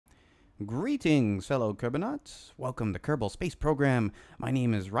Greetings, fellow Kerbonauts. Welcome to Kerbal Space Program. My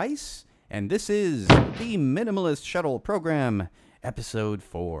name is Rice, and this is the Minimalist Shuttle Program, Episode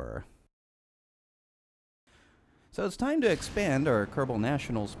 4. So it's time to expand our Kerbal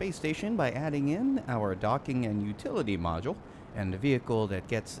National Space Station by adding in our docking and utility module, and the vehicle that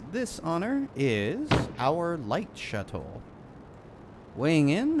gets this honor is our Light Shuttle. Weighing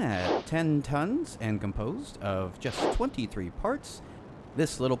in at 10 tons and composed of just 23 parts,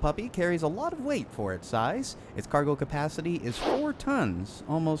 this little puppy carries a lot of weight for its size. Its cargo capacity is 4 tons,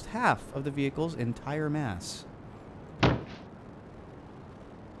 almost half of the vehicle's entire mass.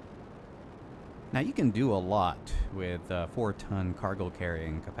 Now you can do a lot with 4-ton cargo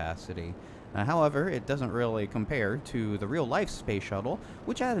carrying capacity. However, it doesn't really compare to the real-life space shuttle,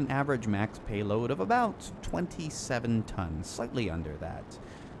 which had an average max payload of about 27 tons, slightly under that.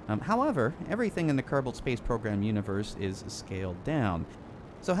 However, everything in the Kerbal Space Program universe is scaled down.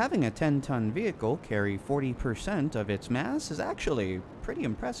 So having a 10-ton vehicle carry 40% of its mass is actually pretty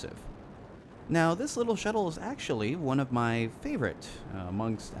impressive. Now, this little shuttle is actually one of my favorite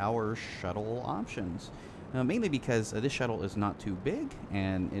amongst our shuttle options. Mainly because this shuttle is not too big,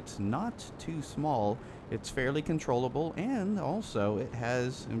 and it's not too small. It's fairly controllable, and also it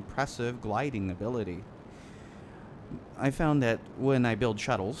has impressive gliding ability. I found that when I build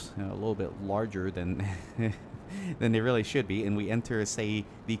shuttles, a little bit larger than than they really should be, and we enter, say,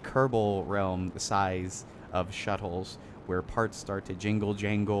 the Kerbal realm size of shuttles, where parts start to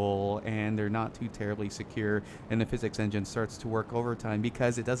jingle-jangle, and they're not too terribly secure, and the physics engine starts to work overtime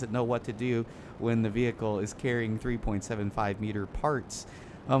because it doesn't know what to do when the vehicle is carrying 3.75 meter parts.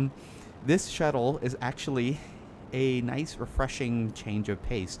 This shuttle is actually a nice, refreshing change of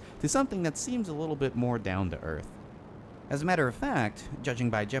pace to something that seems a little bit more down to earth. As a matter of fact, judging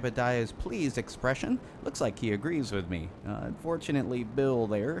by Jebediah's pleased expression, looks like he agrees with me. Unfortunately, Bill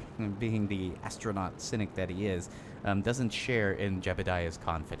there, being the astronaut cynic that he is, doesn't share in Jebediah's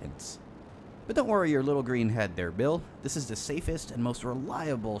confidence. But don't worry your little green head there, Bill. This is the safest and most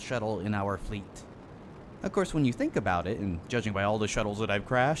reliable shuttle in our fleet. Of course, when you think about it, and judging by all the shuttles that I've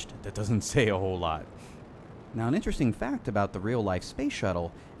crashed, that doesn't say a whole lot. Now, an interesting fact about the real-life space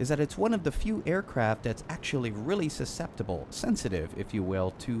shuttle is that it's one of the few aircraft that's actually really susceptible, sensitive, if you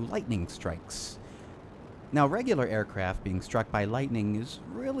will, to lightning strikes. Now, regular aircraft being struck by lightning is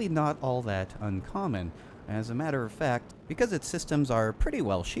really not all that uncommon. As a matter of fact, because its systems are pretty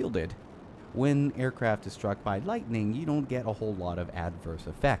well shielded, when aircraft is struck by lightning, you don't get a whole lot of adverse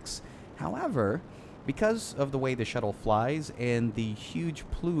effects. However, because of the way the shuttle flies and the huge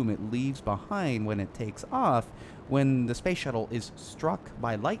plume it leaves behind when it takes off, when the space shuttle is struck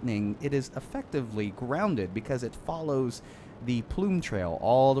by lightning, it is effectively grounded because it follows the plume trail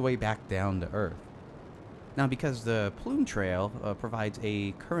all the way back down to Earth. Now, because the plume trail provides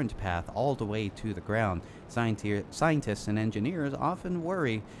a current path all the way to the ground, scientists and engineers often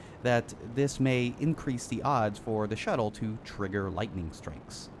worry that this may increase the odds for the shuttle to trigger lightning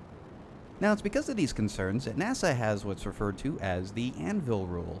strikes. Now, it's because of these concerns that NASA has what's referred to as the anvil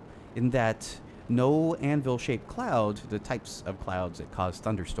rule, in that no anvil-shaped cloud, the types of clouds that cause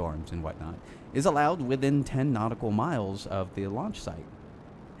thunderstorms and whatnot, is allowed within 10 nautical miles of the launch site.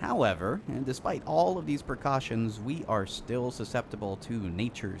 However, and despite all of these precautions, we are still susceptible to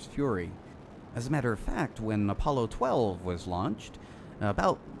nature's fury. As a matter of fact, when Apollo 12 was launched,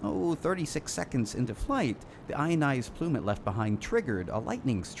 about 36 seconds into flight, the ionized plume it left behind triggered a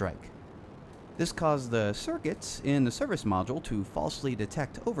lightning strike. This caused the circuits in the service module to falsely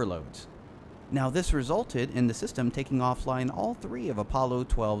detect overloads. Now, this resulted in the system taking offline all 3 of Apollo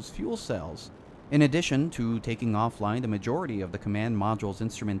 12's fuel cells, in addition to taking offline the majority of the command module's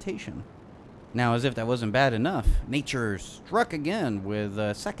instrumentation. Now, as if that wasn't bad enough, nature struck again with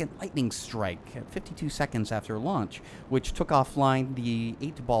a second lightning strike at 52 seconds after launch, which took offline the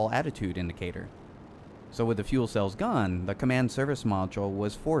 8-ball attitude indicator. So with the fuel cells gone, the command service module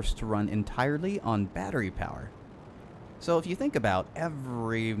was forced to run entirely on battery power. So if you think about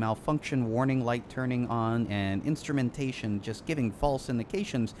every malfunction warning light turning on and instrumentation just giving false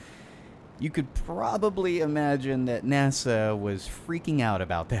indications, you could probably imagine that NASA was freaking out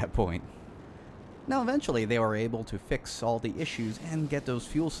about that point. Now, eventually they were able to fix all the issues and get those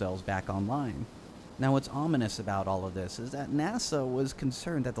fuel cells back online. Now, what's ominous about all of this is that NASA was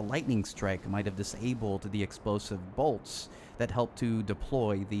concerned that the lightning strike might have disabled the explosive bolts that helped to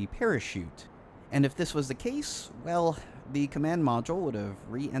deploy the parachute. And if this was the case, well, the command module would have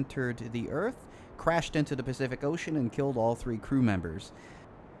re-entered the Earth, crashed into the Pacific Ocean, and killed all 3 crew members.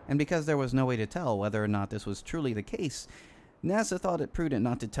 And because there was no way to tell whether or not this was truly the case, NASA thought it prudent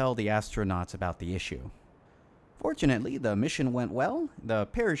not to tell the astronauts about the issue. Fortunately, the mission went well, the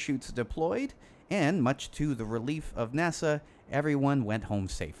parachutes deployed, and much to the relief of NASA, everyone went home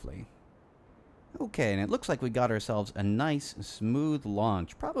safely. Okay, and it looks like we got ourselves a nice, smooth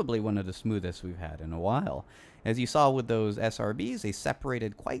launch, probably one of the smoothest we've had in a while. As you saw with those SRBs, they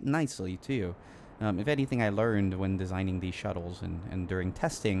separated quite nicely, too. If anything I learned when designing these shuttles and during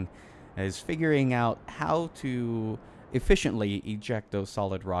testing is figuring out how to efficiently eject those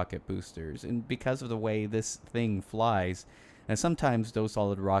solid rocket boosters. And because of the way this thing flies, and sometimes those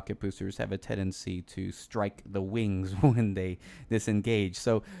solid rocket boosters have a tendency to strike the wings when they disengage.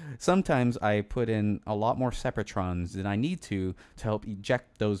 So sometimes I put in a lot more Separatrons than I need to help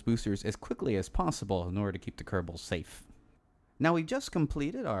eject those boosters as quickly as possible in order to keep the Kerbal safe. Now we've just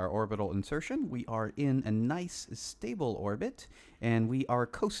completed our orbital insertion. We are in a nice stable orbit and we are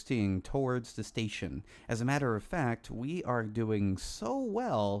coasting towards the station. As a matter of fact, we are doing so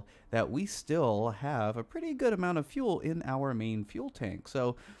well that we still have a pretty good amount of fuel in our main fuel tank.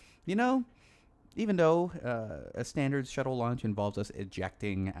 So, you know, even though a standard shuttle launch involves us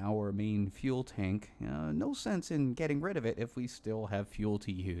ejecting our main fuel tank, no sense in getting rid of it if we still have fuel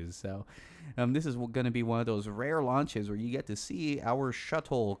to use. So this is going to be one of those rare launches where you get to see our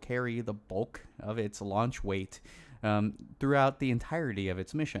shuttle carry the bulk of its launch weight throughout the entirety of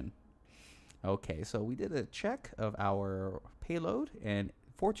its mission. Okay, so we did a check of our payload, and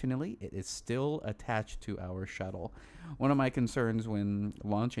fortunately, it is still attached to our shuttle. One of my concerns when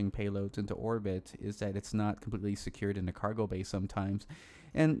launching payloads into orbit is that it's not completely secured in the cargo bay sometimes.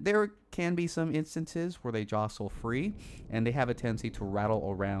 And there can be some instances where they jostle free, and they have a tendency to rattle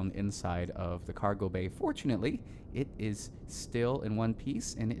around inside of the cargo bay. Fortunately, it is still in one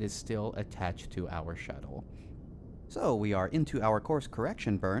piece, and it is still attached to our shuttle. So we are into our course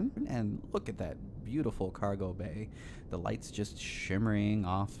correction burn, and look at that beautiful cargo bay. The lights just shimmering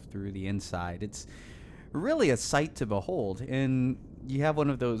off through the inside. It's really a sight to behold, and you have one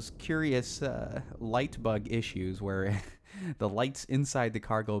of those curious light bug issues where the lights inside the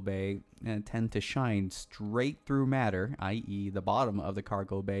cargo bay tend to shine straight through matter, i.e. the bottom of the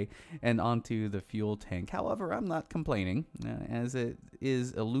cargo bay, and onto the fuel tank. However, I'm not complaining, as it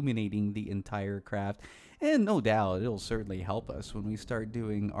is illuminating the entire craft. And no doubt, it'll certainly help us when we start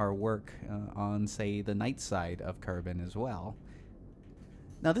doing our work on, say, the night side of Kerbal as well.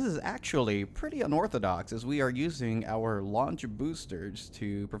 Now, this is actually pretty unorthodox, as we are using our launch boosters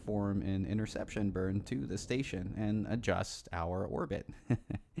to perform an interception burn to the station and adjust our orbit.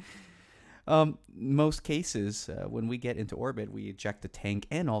 Most cases, when we get into orbit, we eject the tank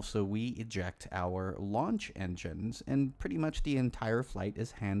and also we eject our launch engines, and pretty much the entire flight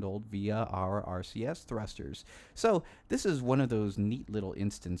is handled via our RCS thrusters. So this is one of those neat little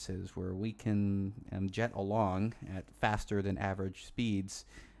instances where we can jet along at faster than average speeds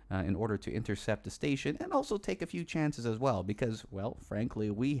in order to intercept the station, and also take a few chances as well because, well, frankly,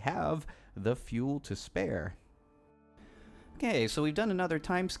 we have the fuel to spare. Okay, so we've done another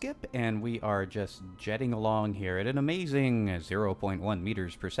time skip, and we are just jetting along here at an amazing 0.1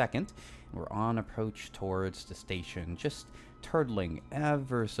 meters per second. We're on approach towards the station, just turtling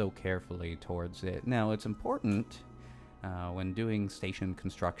ever so carefully towards it. Now, it's important when doing station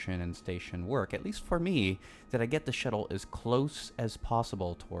construction and station work, at least for me, that I get the shuttle as close as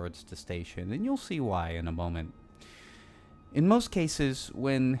possible towards the station, and you'll see why in a moment. In most cases,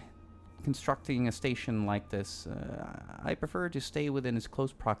 when constructing a station like this, I prefer to stay within as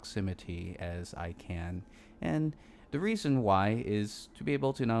close proximity as I can, and the reason why is to be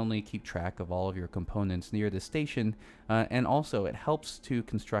able to not only keep track of all of your components near the station, and also it helps to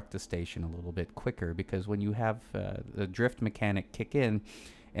construct the station a little bit quicker, because when you have the drift mechanic kick in,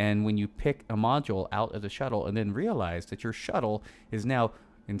 and when you pick a module out of the shuttle and then realize that your shuttle is now,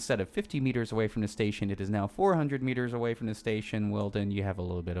 instead of 50 meters away from the station, it is now 400 meters away from the station, well, then you have a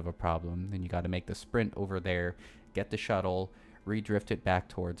little bit of a problem. Then you got to make the sprint over there, get the shuttle, redrift it back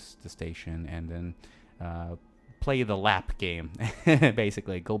towards the station, and then play the lap game.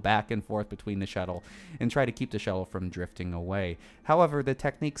 Basically, go back and forth between the shuttle and try to keep the shuttle from drifting away. However, the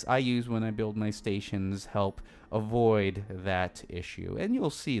techniques I use when I build my stations help avoid that issue, and you'll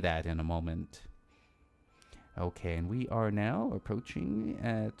see that in a moment. Okay, and we are now approaching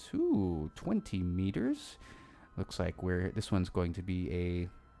at 20 meters. Looks like this one's going to be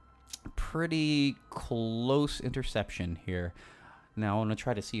a pretty close interception here. Now I want to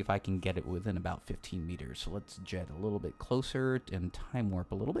try to see if I can get it within about 15 meters. So let's jet a little bit closer and time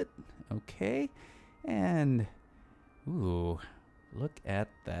warp a little bit. Okay, and ooh, look at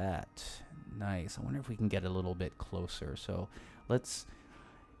that. Nice. I wonder if we can get a little bit closer. So let's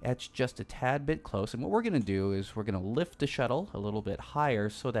etched just a tad bit close. And what we're going to do is we're going to lift the shuttle a little bit higher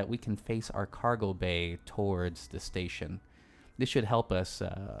so that we can face our cargo bay towards the station. This should help us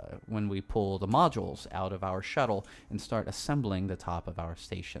when we pull the modules out of our shuttle and start assembling the top of our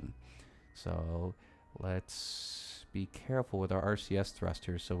station. So let's be careful with our RCS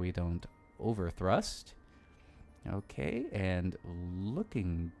thrusters so we don't overthrust. Okay, and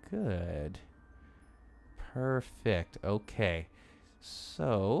looking good. Perfect. Okay,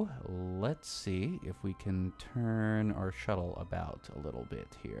 so let's see if we can turn our shuttle about a little bit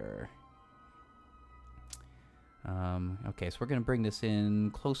here. Okay, so we're going to bring this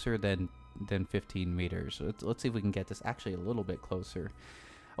in closer than 15 meters. So let's see if we can get this actually a little bit closer.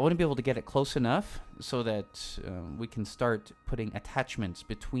 I want to be able to get it close enough so that we can start putting attachments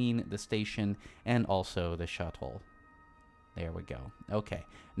between the station and also the shuttle. There we go. Okay,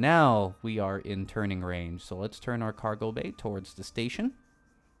 now we are in turning range. So let's turn our cargo bay towards the station.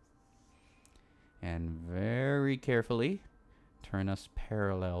 And very carefully turn us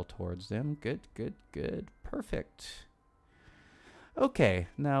parallel towards them. Good, good, good. Perfect. Okay,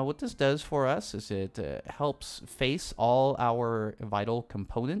 now what this does for us is it helps face all our vital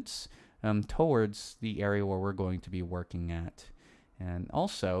components towards the area where we're going to be working at. And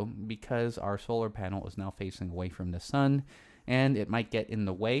also, because our solar panel is now facing away from the sun, and it might get in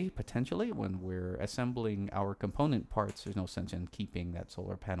the way, potentially, when we're assembling our component parts, there's no sense in keeping that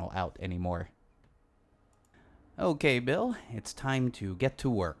solar panel out anymore. Okay, Bill, it's time to get to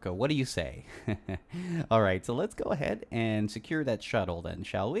work. What do you say? Alright, so let's go ahead and secure that shuttle then,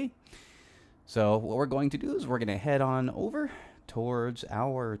 shall we? So what we're going to do is we're going to head on over towards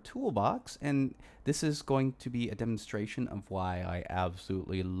our toolbox, and this is going to be a demonstration of why I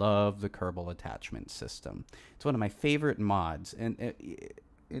absolutely love the Kerbal attachment system. It's one of my favorite mods, and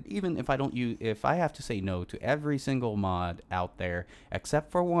even if I have to say no to every single mod out there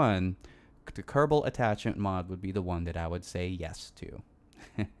except for one, the Kerbal attachment mod would be the one that I would say yes to.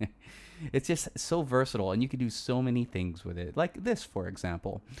 It's just so versatile, and you can do so many things with it, like this, for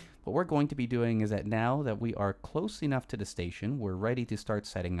example. What we're going to be doing is that now that we are close enough to the station, we're ready to start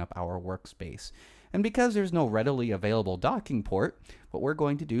setting up our workspace. And because there's no readily available docking port, what we're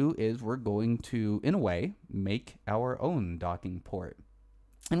going to do is we're going to, in a way, make our own docking port.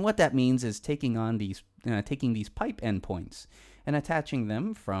 And what that means is taking these pipe endpoints and attaching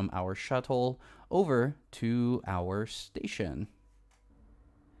them from our shuttle over to our station.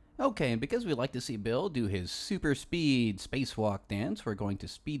 Okay, and because we like to see Bill do his super speed spacewalk dance, we're going to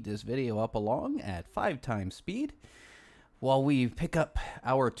speed this video up along at 5 times speed while we pick up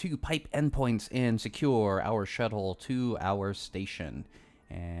our 2 pipe endpoints and secure our shuttle to our station.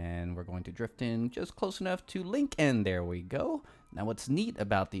 And we're going to drift in just close enough to link, and there we go. Now what's neat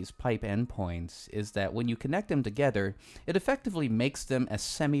about these pipe endpoints is that when you connect them together, it effectively makes them a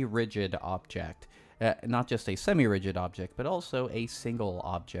semi-rigid object. Not just a semi-rigid object, but also a single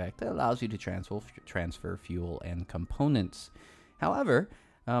object that allows you to transfer fuel and components. However,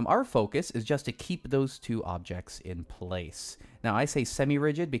 our focus is just to keep those 2 objects in place. Now, I say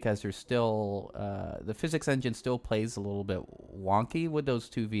semi-rigid because there's still, the physics engine still plays a little bit wonky with those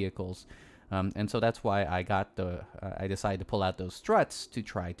 2 vehicles. And so that's why I decided to pull out those struts to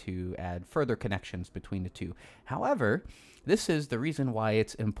try to add further connections between the 2. However, this is the reason why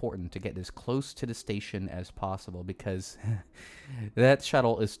it's important to get as close to the station as possible, because that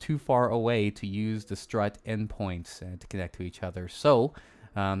shuttle is too far away to use the strut endpoints to connect to each other. So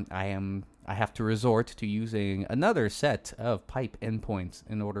I have to resort to using another set of pipe endpoints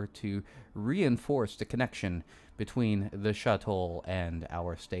in order to reinforce the connection between the shuttle and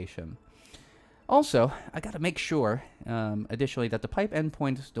our station. Also, I got to make sure, additionally, that the pipe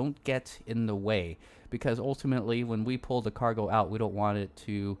endpoints don't get in the way, because ultimately, when we pull the cargo out, we don't want it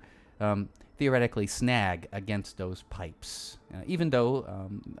to theoretically snag against those pipes. Even though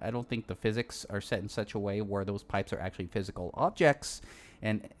I don't think the physics are set in such a way where those pipes are actually physical objects,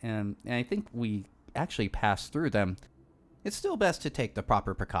 and I think we actually pass through them, it's still best to take the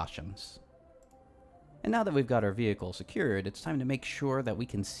proper precautions. And now that we've got our vehicle secured, it's time to make sure that we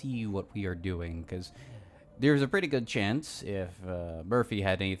can see what we are doing, because there's a pretty good chance, if Murphy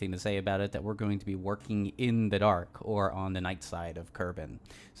had anything to say about it, that we're going to be working in the dark or on the night side of Kerbin.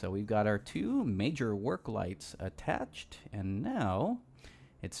 So we've got our 2 major work lights attached, and now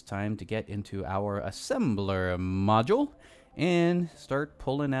it's time to get into our assembler module and start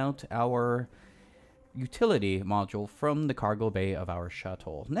pulling out our utility module from the cargo bay of our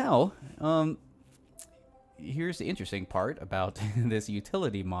shuttle. Now, here's the interesting part about this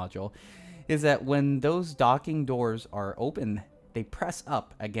utility module, is that when those docking doors are open, they press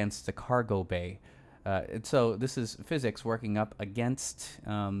up against the cargo bay. And so this is physics working up against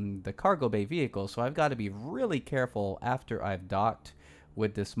the cargo bay vehicle. So I've got to be really careful after I've docked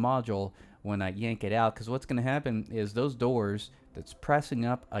with this module when I yank it out, because what's going to happen is those doors that's pressing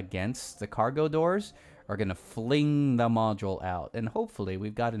up against the cargo doors are going to fling the module out. And hopefully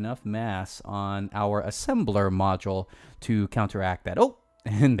we've got enough mass on our assembler module to counteract that. Oh,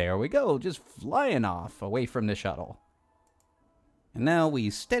 and there we go, just flying off away from the shuttle. And now we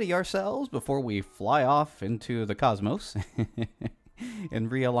steady ourselves before we fly off into the cosmos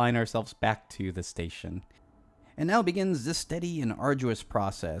and realign ourselves back to the station. And now begins this steady and arduous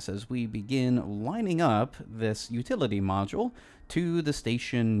process as we begin lining up this utility module to the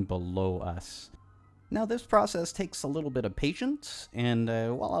station below us. Now this process takes a little bit of patience, and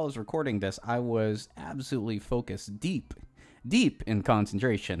while I was recording this, I was absolutely focused deep in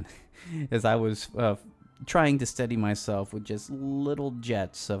concentration as I was trying to steady myself with just little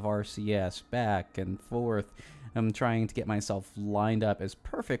jets of RCS back and forth. I'm trying to get myself lined up as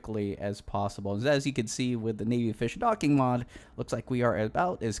perfectly as possible. As you can see with the Navy Fish docking mod, looks like we are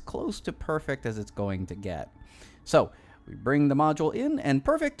about as close to perfect as it's going to get. So we bring the module in, and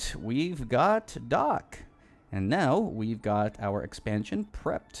perfect, we've got dock. And now we've got our expansion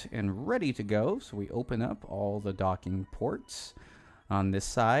prepped and ready to go. So we open up all the docking ports on this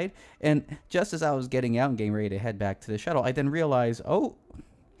side. And just as I was getting out and getting ready to head back to the shuttle, I then realized, oh,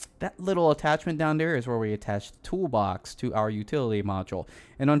 that little attachment down there is where we attach the toolbox to our utility module.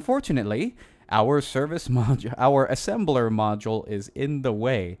 And unfortunately, our service module, our assembler module is in the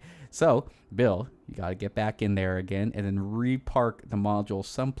way. So, Bill, you got to get back in there again and then repark the module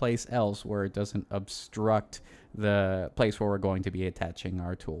someplace else where it doesn't obstruct the place where we're going to be attaching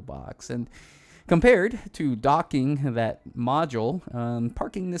our toolbox. And compared to docking that module,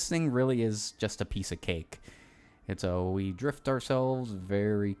 parking this thing really is just a piece of cake. And so we drift ourselves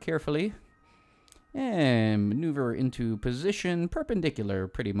very carefully and maneuver into position perpendicular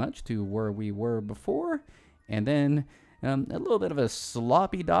pretty much to where we were before. And then a little bit of a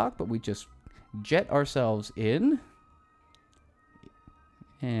sloppy dock, but we just jet ourselves in.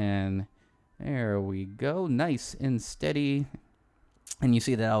 And there we go, nice and steady. And you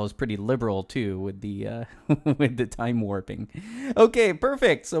see that I was pretty liberal too with the with the time warping. Okay,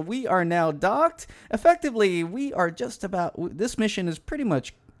 perfect. So we are now docked. Effectively, we are just about, this mission is pretty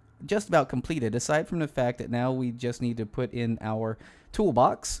much just about completed, aside from the fact that now we just need to put in our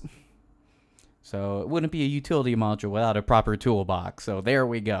toolbox. So it wouldn't be a utility module without a proper toolbox. So there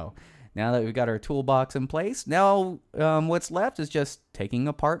we go. Now that we've got our toolbox in place, now what's left is just taking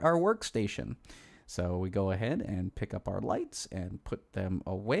apart our workstation. So we go ahead and pick up our lights and put them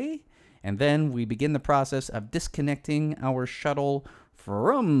away. And then we begin the process of disconnecting our shuttle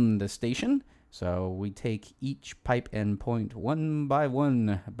from the station. So we take each pipe endpoint one by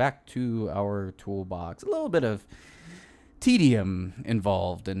one back to our toolbox. A little bit of tedium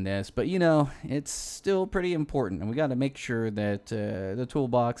involved in this, but you know, it's still pretty important. And we got to make sure that the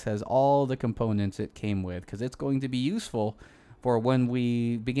toolbox has all the components it came with, because it's going to be useful for when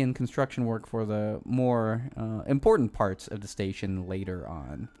we begin construction work for the more important parts of the station later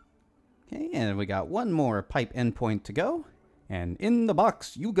on. Okay, and we got one more pipe endpoint to go. And in the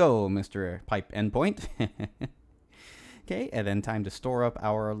box you go, Mr. Pipe Endpoint. Okay, and then time to store up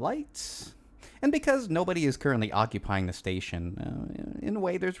our lights. And because nobody is currently occupying the station, in a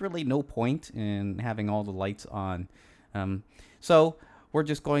way, there's really no point in having all the lights on. So we're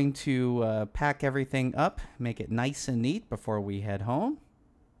just going to pack everything up, make it nice and neat before we head home.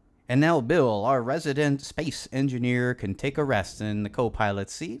 And now Bill, our resident space engineer, can take a rest in the co-pilot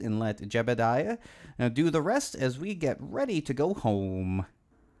seat and let Jebediah do the rest as we get ready to go home.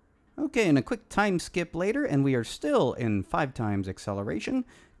 Okay, and a quick time skip later, and we are still in 5 times acceleration,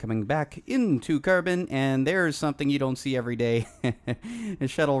 coming back into Kerbal, and there's something you don't see every day. The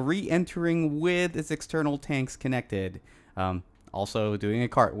shuttle re-entering with its external tanks connected. Also doing a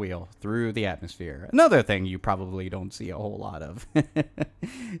cartwheel through the atmosphere. Another thing you probably don't see a whole lot of.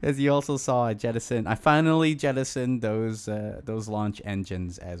 As you also saw I finally jettisoned those launch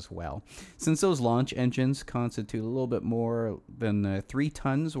engines as well. Since those launch engines constitute a little bit more than 3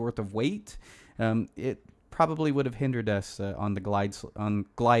 tons worth of weight, it probably would have hindered us on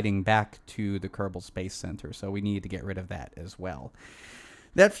gliding back to the Kerbal Space Center. So we need to get rid of that as well.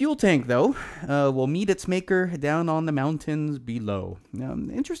 That fuel tank, though, will meet its maker down on the mountains below.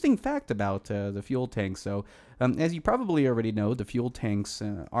 Interesting fact about the fuel tanks, though. As you probably already know, the fuel tanks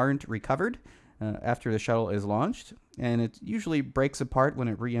aren't recovered after the shuttle is launched, and it usually breaks apart when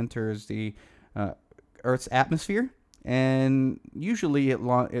it re-enters the Earth's atmosphere, and usually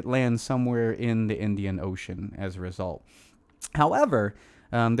it lands somewhere in the Indian Ocean as a result. However,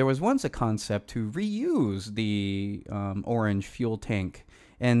 There was once a concept to reuse the orange fuel tank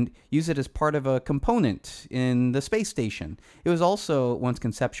and use it as part of a component in the space station. It was also once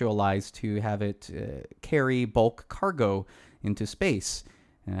conceptualized to have it carry bulk cargo into space.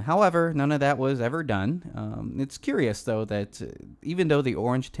 However, none of that was ever done. It's curious, though, that even though the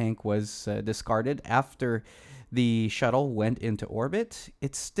orange tank was discarded after the shuttle went into orbit,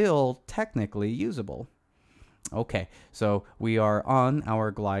 it's still technically usable. Okay, so we are on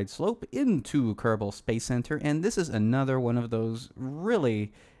our glide slope into Kerbal Space Center, and this is another one of those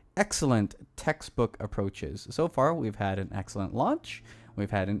really excellent textbook approaches. So far, we've had an excellent launch,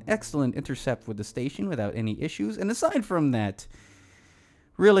 we've had an excellent intercept with the station without any issues, and aside from that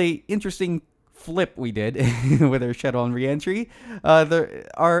really interesting flip we did with our shuttle and reentry,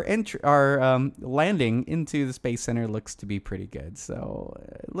 our landing into the Space Center looks to be pretty good. So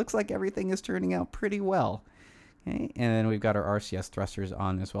it looks like everything is turning out pretty well. Okay, and then we've got our RCS thrusters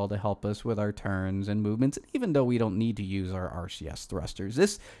on as well to help us with our turns and movements. Even though we don't need to use our RCS thrusters,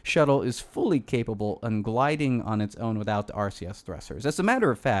 this shuttle is fully capable of gliding on its own without the RCS thrusters. As a matter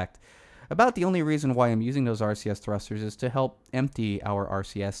of fact, about the only reason why I'm using those RCS thrusters is to help empty our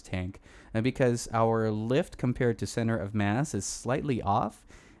RCS tank, because our lift compared to center of mass is slightly off.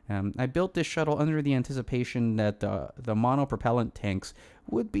 I built this shuttle under the anticipation that the monopropellant tanks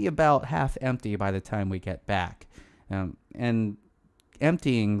would be about half empty by the time we get back. And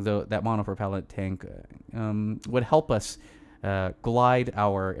emptying that monopropellant tank would help us glide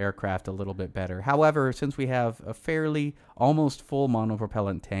our aircraft a little bit better. However, since we have a fairly almost full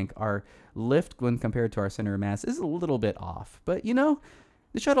monopropellant tank, our lift when compared to our center of mass is a little bit off. But you know,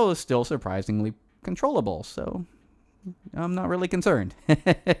 the shuttle is still surprisingly controllable, so I'm not really concerned.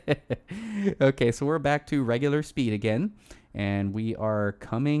 Okay, so we're back to regular speed again, and we are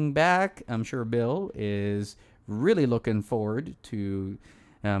coming back. I'm sure Bill is really looking forward to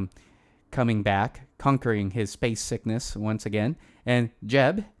coming back, conquering his space sickness once again. And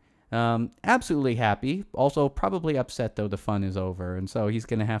Jeb, absolutely happy. Also probably upset, though, the fun is over, and so he's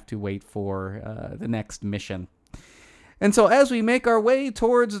going to have to wait for the next mission. And so as we make our way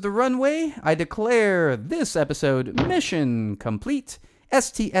towards the runway, I declare this episode mission complete.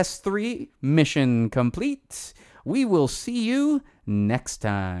 STS-3 mission complete. We will see you next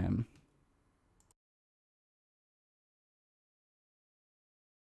time.